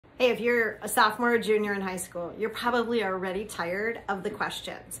Hey, if you're a sophomore or junior in high school, you're probably already tired of the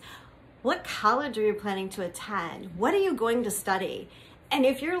questions. What college are you planning to attend? What are you going to study? And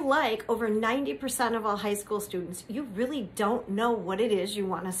if you're like over 90% of all high school students, you really don't know what it is you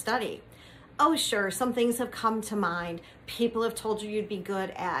want to study. Oh, sure, some things have come to mind. People have told you you'd be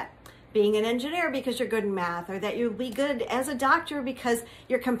good at being an engineer because you're good in math, or that you'll be good as a doctor because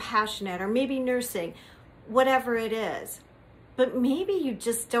you're compassionate, or maybe nursing, whatever it is. But maybe you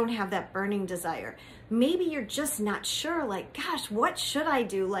just don't have that burning desire. Maybe you're just not sure, like, gosh, what should I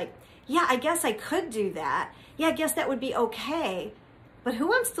do? Like, yeah, I guess I could do that. Yeah, I guess that would be okay. But who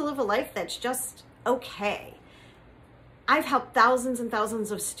wants to live a life that's just okay? I've helped thousands and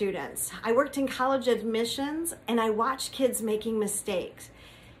thousands of students. I worked in college admissions and I watched kids making mistakes.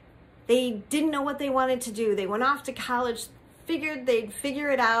 They didn't know what they wanted to do. They went off to college, figured they'd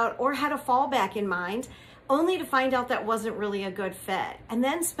figure it out, or had a fallback in mind, only to find out that wasn't really a good fit, and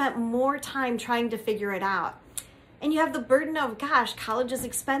then spent more time trying to figure it out. And you have the burden of, gosh, college is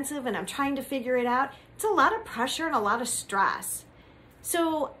expensive and I'm trying to figure it out. It's a lot of pressure and a lot of stress.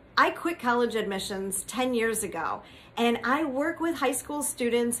 So I quit college admissions 10 years ago, and I work with high school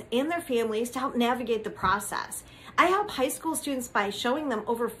students and their families to help navigate the process. I help high school students by showing them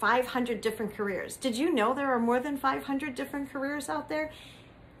over 500 different careers. Did you know there are more than 500 different careers out there?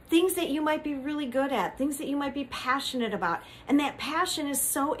 Things that you might be really good at, things that you might be passionate about. And that passion is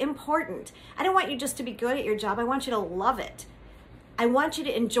so important. I don't want you just to be good at your job. I want you to love it. I want you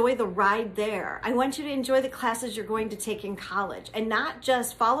to enjoy the ride there. I want you to enjoy the classes you're going to take in college and not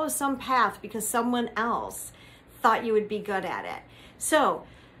just follow some path because someone else thought you would be good at it. So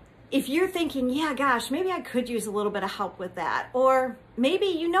if you're thinking, yeah, gosh, maybe I could use a little bit of help with that, or maybe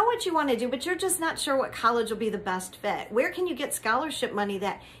you know what you want to do, but you're just not sure what college will be the best fit. Where can you get scholarship money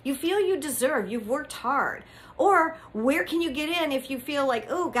that you feel you deserve? You've worked hard. Or where can you get in if you feel like,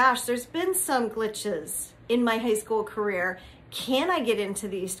 oh gosh, there's been some glitches in my high school career. Can I get into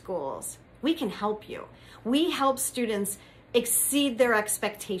these schools? We can help you. We help students exceed their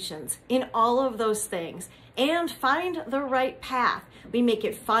expectations in all of those things and find the right path. We make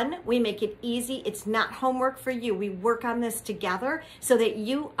it fun, we make it easy. It's not homework for you. We work on this together so that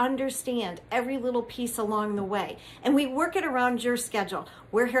you understand every little piece along the way. And we work it around your schedule.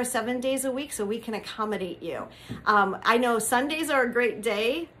 We're here 7 days a week so we can accommodate you. I know Sundays are a great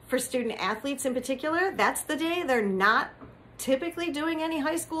day for student athletes in particular. That's the day they're not typically doing any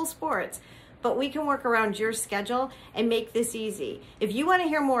high school sports. But we can work around your schedule and make this easy. If you want to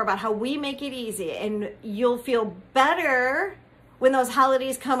hear more about how we make it easy, and you'll feel better when those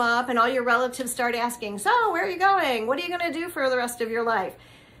holidays come up and all your relatives start asking, so where are you going? What are you going to do for the rest of your life?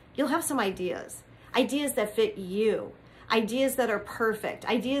 You'll have some ideas. Ideas that fit you. Ideas that are perfect.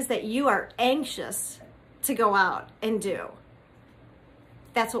 Ideas that you are anxious to go out and do.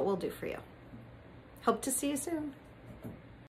 That's what we'll do for you. Hope to see you soon.